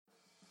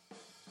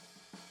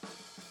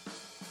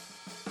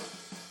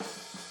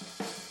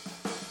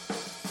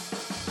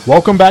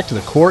Welcome back to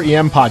the Core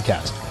EM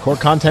Podcast. Core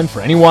content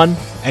for anyone,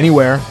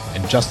 anywhere,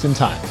 and just in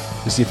time.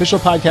 This is the official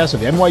podcast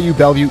of NYU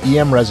Bellevue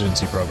EM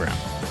Residency Program.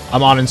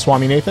 I'm Anand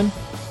Swaminathan.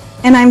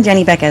 And I'm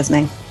Jenny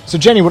Beck-Esme. So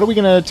Jenny, what are we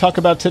going to talk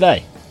about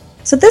today?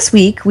 So this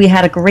week, we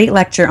had a great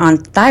lecture on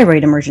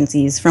thyroid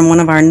emergencies from one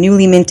of our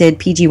newly minted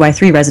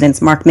PGY3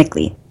 residents, Mark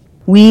Mickley.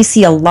 We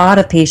see a lot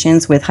of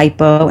patients with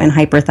hypo and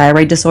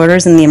hyperthyroid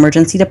disorders in the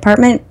emergency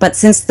department, but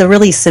since the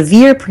really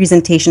severe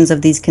presentations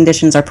of these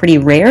conditions are pretty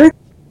rare,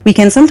 we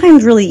can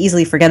sometimes really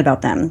easily forget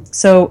about them.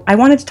 So I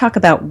wanted to talk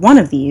about one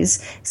of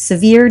these,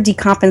 severe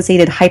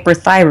decompensated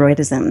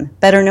hyperthyroidism,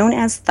 better known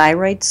as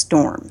thyroid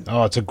storm.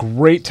 Oh, it's a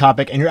great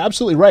topic, and you're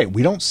absolutely right.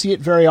 We don't see it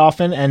very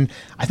often, and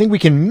I think we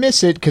can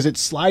miss it because it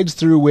slides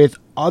through with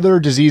other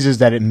diseases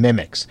that it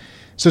mimics.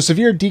 So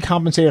severe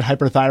decompensated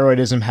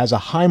hyperthyroidism has a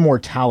high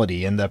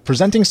mortality, and the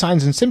presenting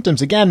signs and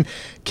symptoms, again,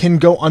 can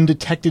go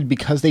undetected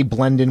because they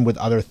blend in with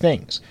other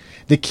things.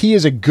 The key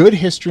is a good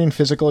history and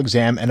physical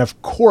exam, and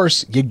of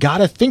course, you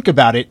gotta think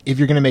about it if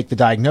you're gonna make the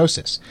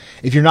diagnosis.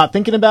 If you're not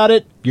thinking about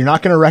it, you're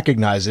not gonna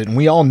recognize it, and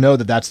we all know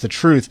that that's the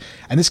truth,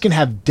 and this can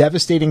have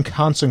devastating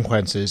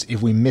consequences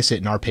if we miss it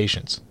in our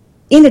patients.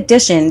 In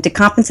addition,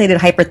 decompensated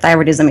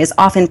hyperthyroidism is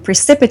often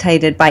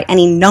precipitated by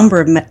any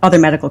number of other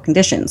medical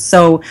conditions.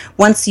 So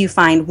once you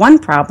find one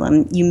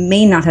problem, you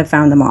may not have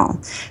found them all.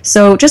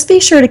 So just be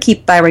sure to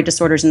keep thyroid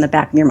disorders in the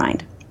back of your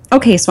mind.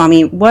 Okay,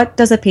 Swami, what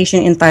does a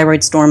patient in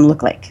thyroid storm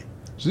look like?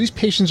 So these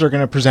patients are going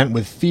to present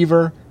with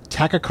fever,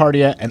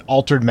 tachycardia, and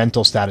altered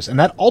mental status. And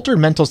that altered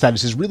mental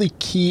status is really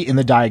key in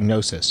the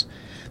diagnosis.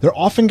 They're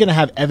often going to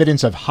have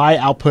evidence of high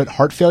output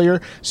heart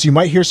failure, so you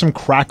might hear some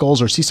crackles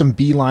or see some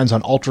B lines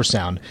on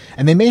ultrasound,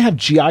 and they may have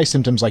GI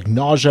symptoms like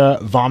nausea,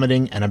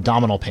 vomiting, and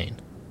abdominal pain.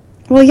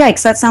 Well,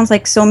 yikes, that sounds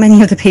like so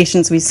many of the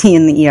patients we see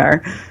in the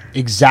ER.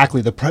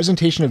 Exactly. The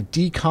presentation of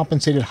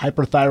decompensated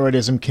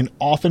hyperthyroidism can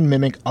often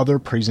mimic other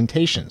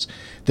presentations.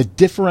 The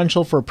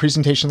differential for a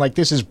presentation like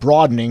this is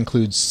broad and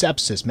includes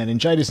sepsis,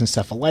 meningitis,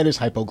 encephalitis,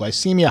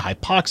 hypoglycemia,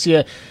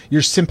 hypoxia,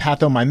 your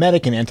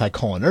sympathomimetic and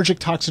anticholinergic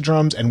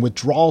toxidromes, and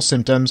withdrawal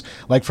symptoms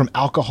like from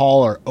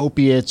alcohol or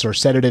opiates or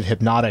sedative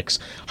hypnotics.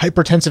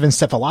 Hypertensive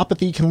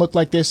encephalopathy can look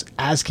like this,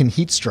 as can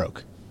heat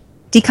stroke.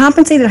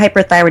 Decompensated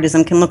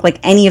hyperthyroidism can look like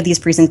any of these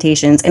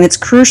presentations, and it's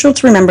crucial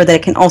to remember that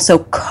it can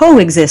also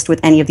coexist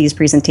with any of these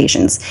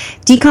presentations.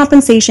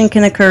 Decompensation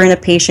can occur in a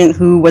patient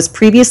who was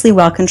previously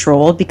well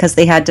controlled because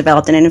they had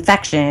developed an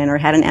infection or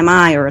had an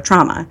MI or a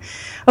trauma.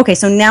 Okay,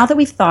 so now that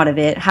we've thought of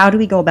it, how do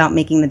we go about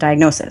making the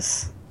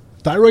diagnosis?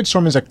 Thyroid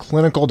storm is a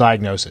clinical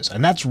diagnosis,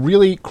 and that's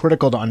really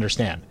critical to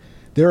understand.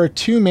 There are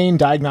two main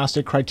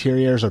diagnostic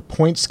criteria or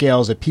point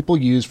scales that people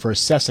use for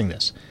assessing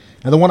this.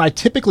 Now, the one I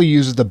typically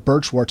use is the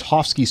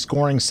Birch-Wartofsky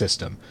scoring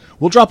system.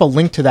 We'll drop a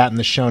link to that in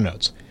the show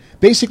notes.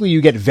 Basically,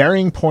 you get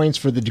varying points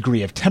for the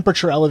degree of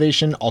temperature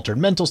elevation, altered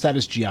mental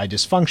status, GI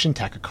dysfunction,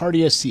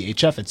 tachycardia,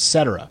 CHF,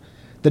 etc.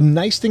 The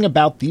nice thing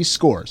about these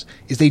scores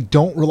is they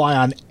don't rely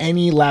on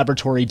any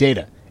laboratory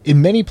data.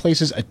 In many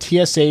places, a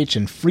TSH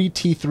and free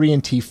T3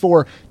 and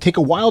T4 take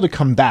a while to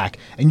come back,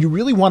 and you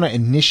really want to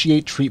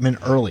initiate treatment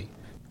early.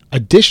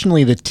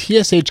 Additionally, the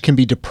TSH can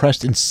be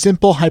depressed in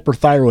simple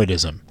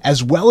hyperthyroidism,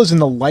 as well as in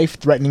the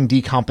life-threatening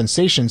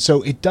decompensation,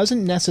 so it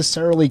doesn't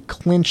necessarily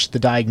clinch the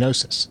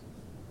diagnosis.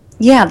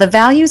 Yeah, the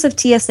values of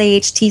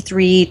TSH,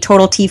 T3,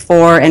 total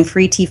T4, and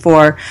free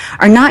T4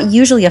 are not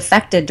usually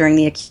affected during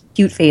the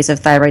acute phase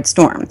of thyroid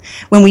storm.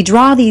 When we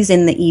draw these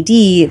in the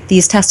ED,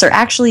 these tests are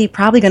actually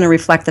probably going to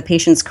reflect the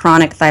patient's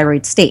chronic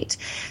thyroid state.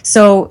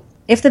 So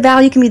if the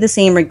value can be the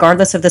same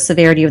regardless of the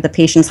severity of the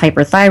patient's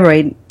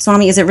hyperthyroid,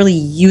 Swami, is it really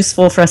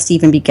useful for us to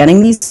even be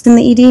getting these in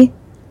the ED?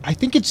 I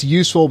think it's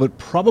useful, but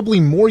probably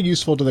more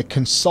useful to the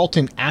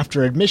consultant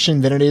after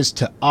admission than it is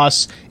to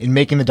us in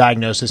making the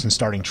diagnosis and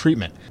starting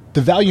treatment.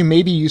 The value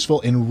may be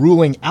useful in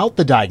ruling out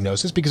the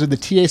diagnosis because if the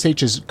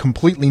TSH is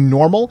completely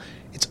normal,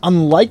 it's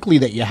unlikely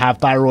that you have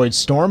thyroid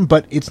storm,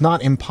 but it's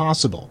not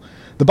impossible.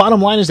 The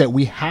bottom line is that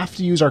we have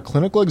to use our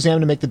clinical exam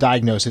to make the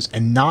diagnosis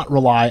and not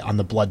rely on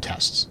the blood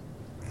tests.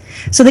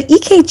 So the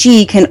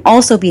EKG can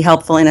also be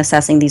helpful in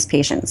assessing these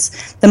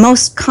patients. The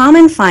most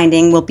common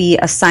finding will be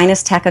a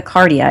sinus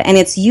tachycardia, and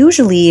it's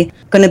usually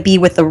going to be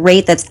with a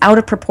rate that's out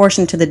of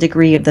proportion to the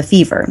degree of the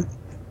fever.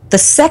 The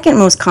second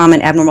most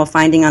common abnormal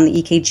finding on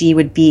the EKG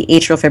would be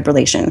atrial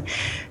fibrillation.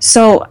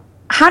 So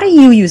how do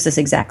you use this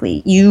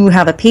exactly? You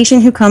have a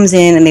patient who comes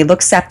in and they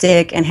look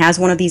septic and has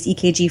one of these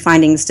EKG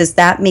findings. Does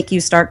that make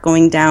you start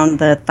going down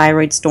the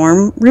thyroid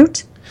storm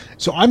route?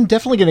 So I'm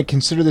definitely going to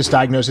consider this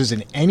diagnosis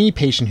in any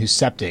patient who's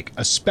septic,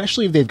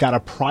 especially if they've got a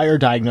prior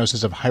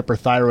diagnosis of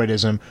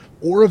hyperthyroidism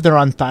or if they're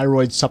on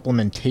thyroid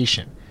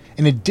supplementation.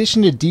 In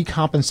addition to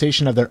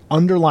decompensation of their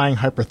underlying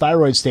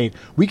hyperthyroid state,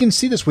 we can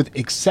see this with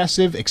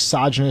excessive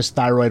exogenous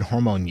thyroid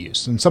hormone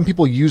use. And some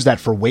people use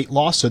that for weight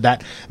loss, so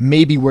that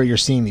may be where you're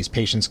seeing these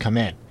patients come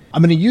in.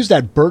 I'm going to use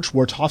that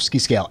Birch-Wartofsky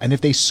scale, and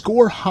if they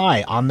score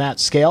high on that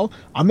scale,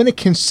 I'm going to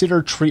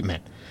consider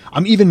treatment.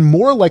 I'm even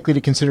more likely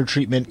to consider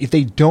treatment if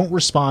they don't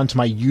respond to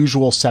my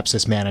usual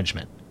sepsis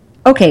management.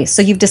 Okay,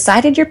 so you've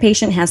decided your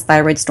patient has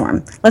thyroid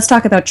storm. Let's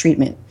talk about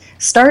treatment.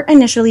 Start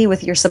initially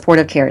with your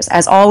supportive cares.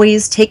 As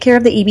always, take care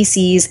of the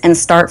ABCs and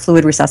start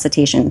fluid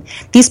resuscitation.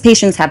 These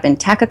patients have been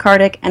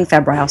tachycardic and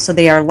febrile, so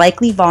they are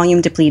likely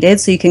volume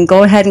depleted, so you can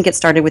go ahead and get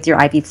started with your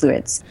IV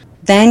fluids.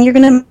 Then you're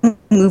going to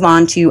move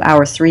on to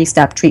our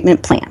 3-step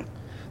treatment plan.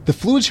 The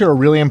fluids here are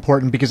really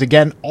important because,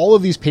 again, all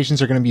of these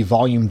patients are going to be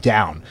volume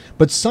down.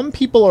 But some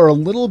people are a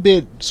little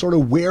bit sort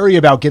of wary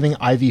about giving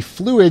IV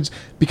fluids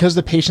because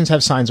the patients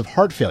have signs of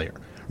heart failure.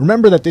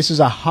 Remember that this is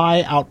a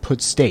high output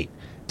state.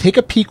 Take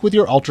a peek with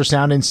your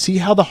ultrasound and see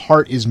how the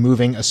heart is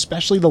moving,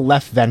 especially the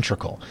left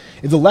ventricle.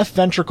 If the left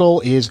ventricle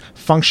is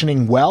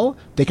functioning well,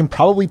 they can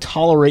probably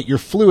tolerate your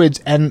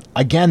fluids, and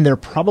again, they're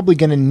probably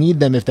going to need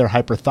them if they're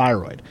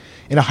hyperthyroid.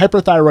 In a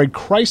hyperthyroid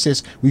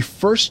crisis, we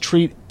first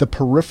treat the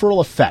peripheral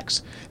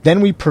effects,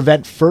 then we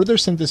prevent further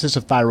synthesis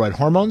of thyroid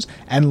hormones,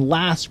 and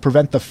last,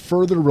 prevent the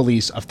further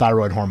release of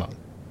thyroid hormone.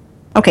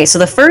 Okay, so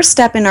the first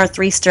step in our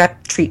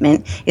 3-step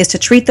treatment is to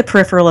treat the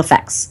peripheral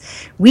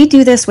effects. We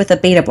do this with a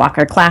beta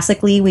blocker.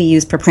 Classically, we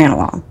use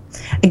propranolol.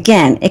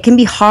 Again, it can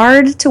be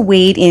hard to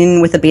wade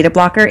in with a beta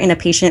blocker in a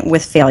patient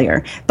with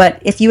failure,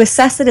 but if you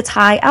assess that it's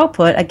high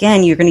output,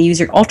 again, you're going to use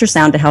your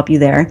ultrasound to help you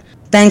there.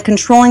 Then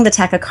controlling the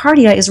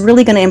tachycardia is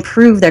really going to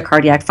improve their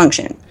cardiac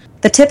function.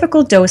 The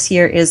typical dose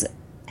here is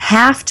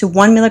half to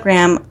 1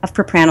 milligram of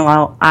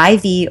propranolol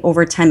IV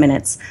over 10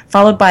 minutes,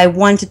 followed by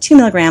 1 to 2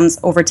 milligrams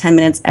over 10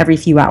 minutes every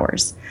few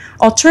hours.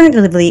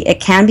 Alternatively,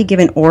 it can be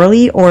given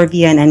orally or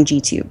via an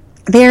NG tube.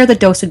 There, the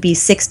dose would be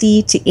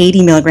 60 to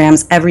 80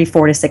 milligrams every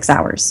 4 to 6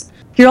 hours.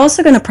 You're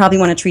also going to probably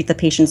want to treat the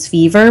patient's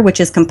fever, which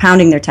is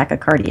compounding their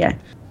tachycardia.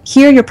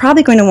 Here, you're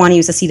probably going to want to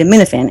use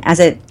acetaminophen, as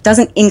it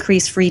doesn't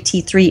increase free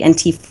T3 and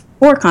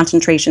T4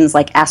 concentrations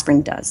like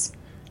aspirin does.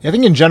 I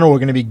think in general, we're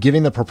going to be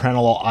giving the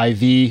propranolol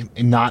IV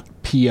and not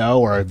PO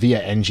or via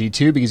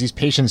NG2 because these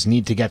patients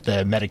need to get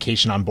the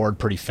medication on board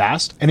pretty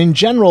fast. And in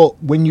general,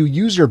 when you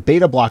use your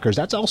beta blockers,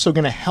 that's also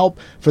going to help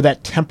for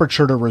that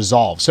temperature to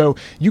resolve. So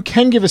you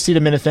can give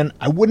acetaminophen.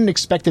 I wouldn't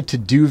expect it to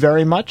do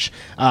very much,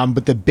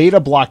 but the beta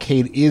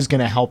blockade is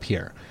going to help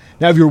here.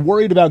 Now, if you're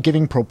worried about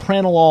giving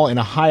propranolol in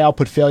a high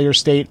output failure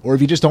state, or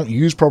if you just don't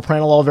use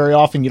propranolol very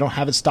often, you don't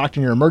have it stocked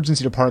in your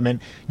emergency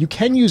department, you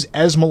can use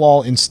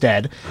esmolol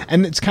instead.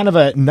 And it's kind of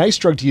a nice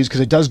drug to use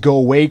because it does go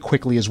away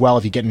quickly as well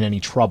if you get in any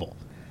trouble.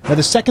 Now,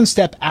 the second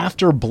step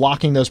after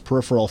blocking those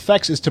peripheral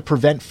effects is to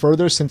prevent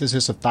further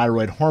synthesis of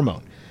thyroid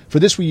hormone. For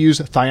this, we use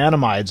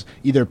thionamides,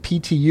 either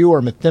PTU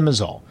or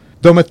methimazole.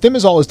 Though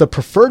methimazole is the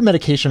preferred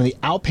medication in the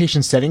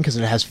outpatient setting because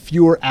it has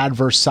fewer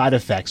adverse side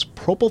effects,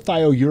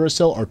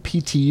 propylthiouracil or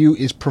PTU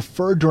is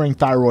preferred during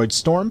thyroid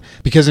storm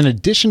because in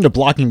addition to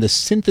blocking the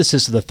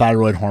synthesis of the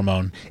thyroid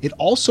hormone, it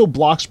also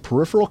blocks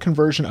peripheral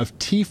conversion of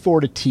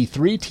T4 to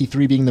T3,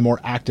 T3 being the more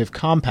active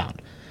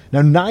compound.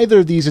 Now,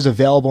 neither of these is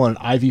available in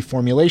an IV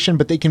formulation,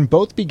 but they can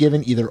both be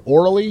given either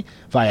orally,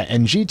 via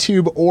NG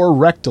tube, or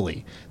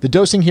rectally. The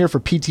dosing here for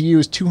PTU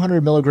is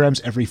 200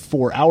 milligrams every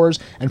 4 hours,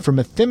 and for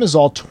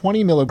methimazole,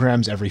 20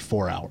 milligrams every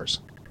 4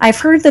 hours. I've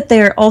heard that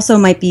there also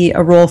might be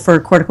a role for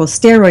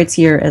corticosteroids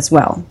here as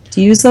well.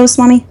 Do you use those,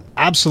 Swami?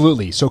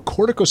 Absolutely. So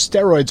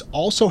corticosteroids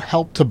also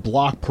help to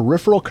block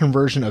peripheral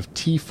conversion of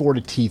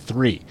T4 to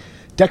T3.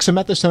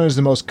 Dexamethasone is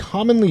the most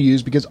commonly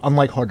used because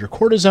unlike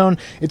hydrocortisone,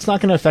 it's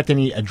not going to affect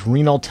any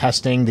adrenal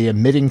testing the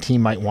emitting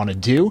team might want to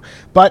do.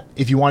 But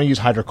if you want to use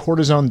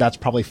hydrocortisone, that's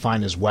probably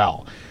fine as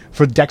well.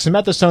 For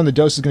dexamethasone, the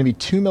dose is going to be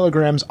 2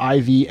 milligrams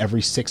IV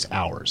every 6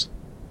 hours.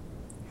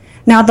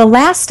 Now, the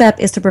last step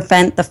is to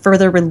prevent the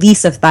further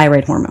release of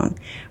thyroid hormone.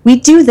 We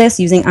do this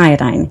using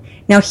iodine.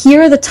 Now,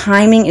 here the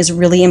timing is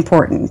really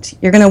important.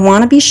 You're going to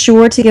want to be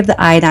sure to give the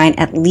iodine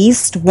at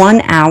least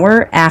 1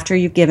 hour after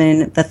you've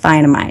given the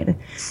thionamide.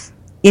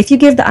 If you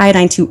give the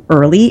iodine too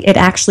early, it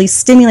actually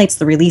stimulates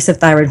the release of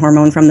thyroid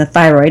hormone from the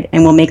thyroid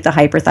and will make the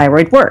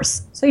hyperthyroid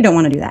worse. So you don't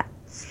want to do that.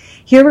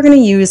 Here we're going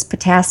to use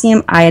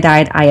potassium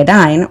iodide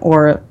iodine,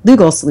 or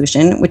Lugol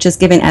solution, which is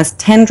given as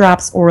 10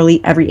 drops orally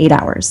every 8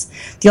 hours.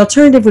 The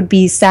alternative would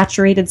be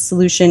saturated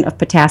solution of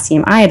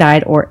potassium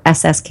iodide, or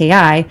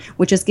SSKI,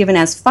 which is given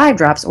as 5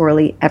 drops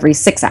orally every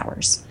 6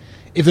 hours.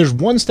 If there's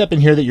one step in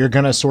here that you're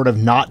going to sort of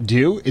not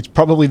do, it's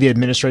probably the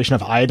administration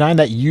of iodine.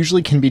 That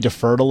usually can be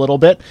deferred a little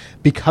bit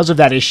because of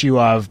that issue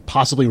of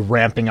possibly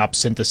ramping up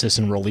synthesis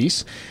and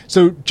release.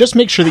 So just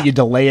make sure that you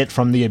delay it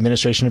from the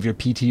administration of your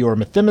PTU or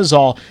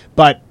methimazole,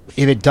 but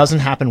if it doesn't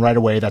happen right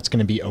away, that's going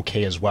to be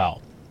okay as well.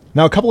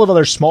 Now, a couple of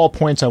other small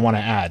points I want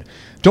to add.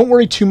 Don't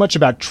worry too much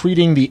about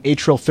treating the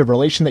atrial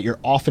fibrillation that you're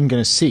often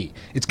going to see.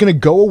 It's going to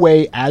go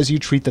away as you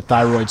treat the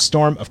thyroid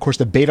storm. Of course,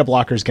 the beta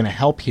blocker is going to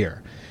help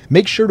here.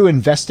 Make sure to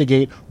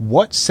investigate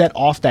what set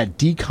off that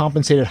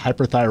decompensated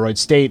hyperthyroid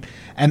state.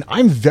 And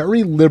I'm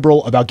very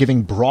liberal about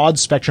giving broad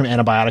spectrum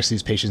antibiotics to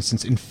these patients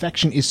since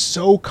infection is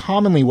so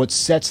commonly what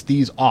sets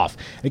these off.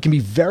 It can be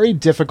very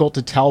difficult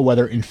to tell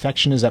whether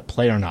infection is at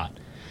play or not.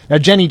 Now,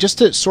 Jenny, just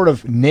to sort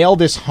of nail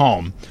this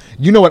home,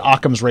 you know what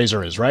Occam's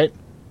razor is, right?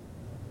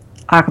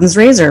 Occam's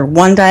razor,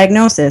 one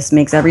diagnosis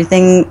makes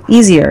everything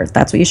easier.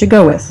 That's what you should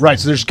go with. Right,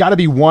 so there's got to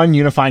be one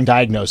unifying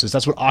diagnosis.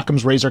 That's what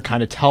Occam's razor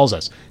kind of tells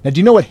us. Now, do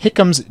you know what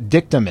Hickham's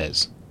dictum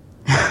is?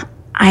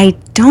 I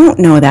don't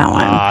know that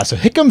one. So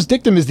Hickham's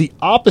dictum is the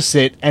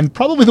opposite and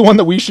probably the one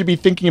that we should be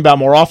thinking about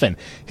more often.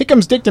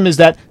 Hickham's dictum is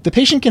that the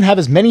patient can have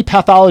as many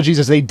pathologies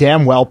as they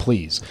damn well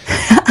please.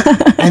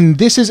 And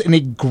this is a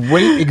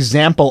great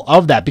example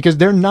of that because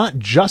they're not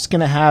just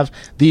going to have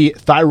the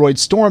thyroid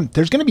storm.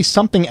 There's going to be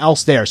something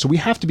else there. So we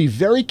have to be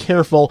very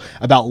careful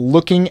about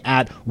looking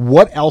at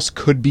what else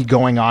could be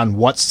going on,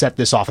 what set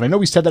this off. And I know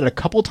we said that a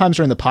couple of times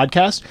during the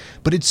podcast,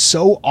 but it's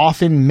so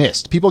often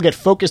missed. People get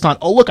focused on,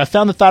 oh, look, I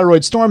found the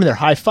thyroid storm, and they're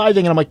high-fiving.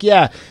 And I'm like,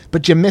 yeah,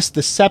 but you missed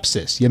the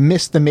sepsis. You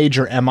missed the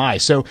major MI.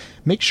 So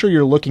make sure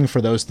you're looking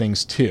for those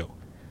things too.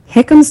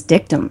 Hickham's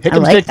dictum. I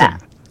like dictum.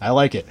 that. I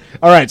like it.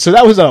 All right, so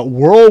that was a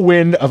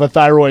whirlwind of a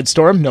thyroid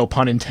storm, no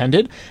pun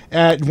intended.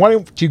 Why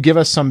don't you give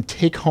us some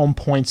take-home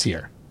points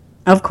here?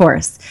 Of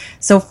course.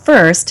 So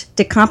first,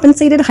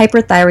 decompensated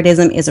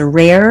hyperthyroidism is a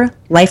rare,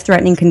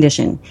 life-threatening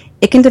condition.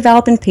 It can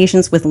develop in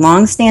patients with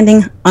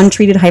long-standing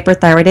untreated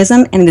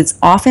hyperthyroidism, and it is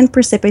often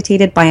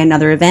precipitated by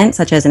another event,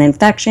 such as an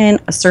infection,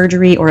 a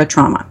surgery, or a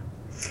trauma.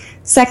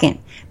 Second,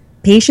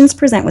 patients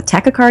present with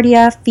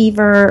tachycardia,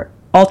 fever,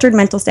 altered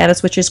mental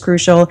status, which is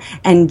crucial,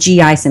 and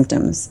GI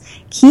symptoms.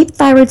 Keep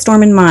thyroid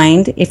storm in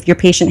mind if your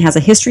patient has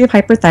a history of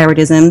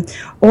hyperthyroidism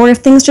or if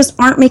things just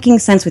aren't making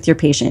sense with your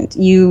patient.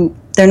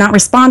 They're not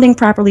responding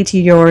properly to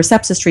your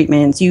sepsis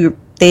treatments.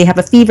 They have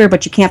a fever,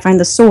 but you can't find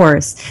the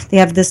source. They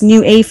have this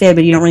new AFib,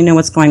 but you don't really know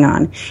what's going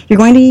on. You're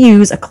going to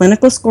use a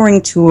clinical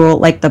scoring tool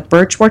like the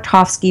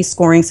Birch-Wartofsky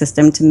scoring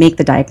system to make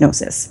the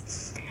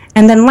diagnosis.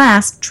 And then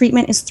last,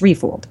 treatment is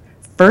threefold.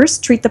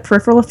 First, treat the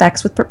peripheral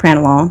effects with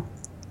propranolol.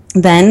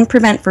 Then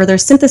prevent further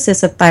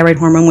synthesis of thyroid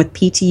hormone with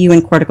PTU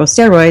and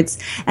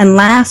corticosteroids. And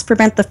last,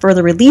 prevent the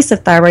further release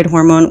of thyroid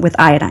hormone with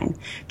iodine.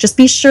 Just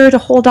be sure to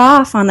hold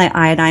off on that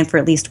iodine for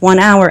at least 1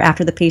 hour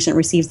after the patient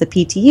receives the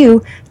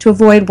PTU to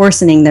avoid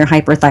worsening their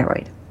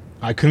hyperthyroid.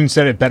 I couldn't have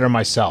said it better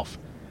myself.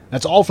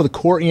 That's all for the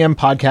Core EM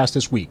podcast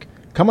this week.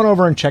 Come on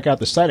over and check out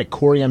the site at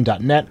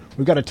coreem.net.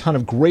 We've got a ton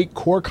of great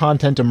core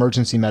content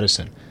emergency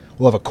medicine.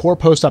 We'll have a core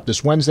post up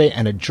this Wednesday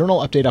and a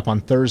journal update up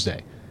on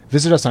Thursday.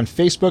 Visit us on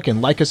Facebook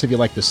and like us if you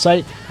like the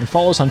site, and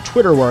follow us on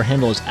Twitter where our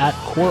handle is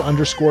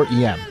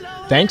 @core_EM.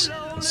 Thanks,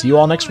 and see you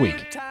all next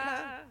week.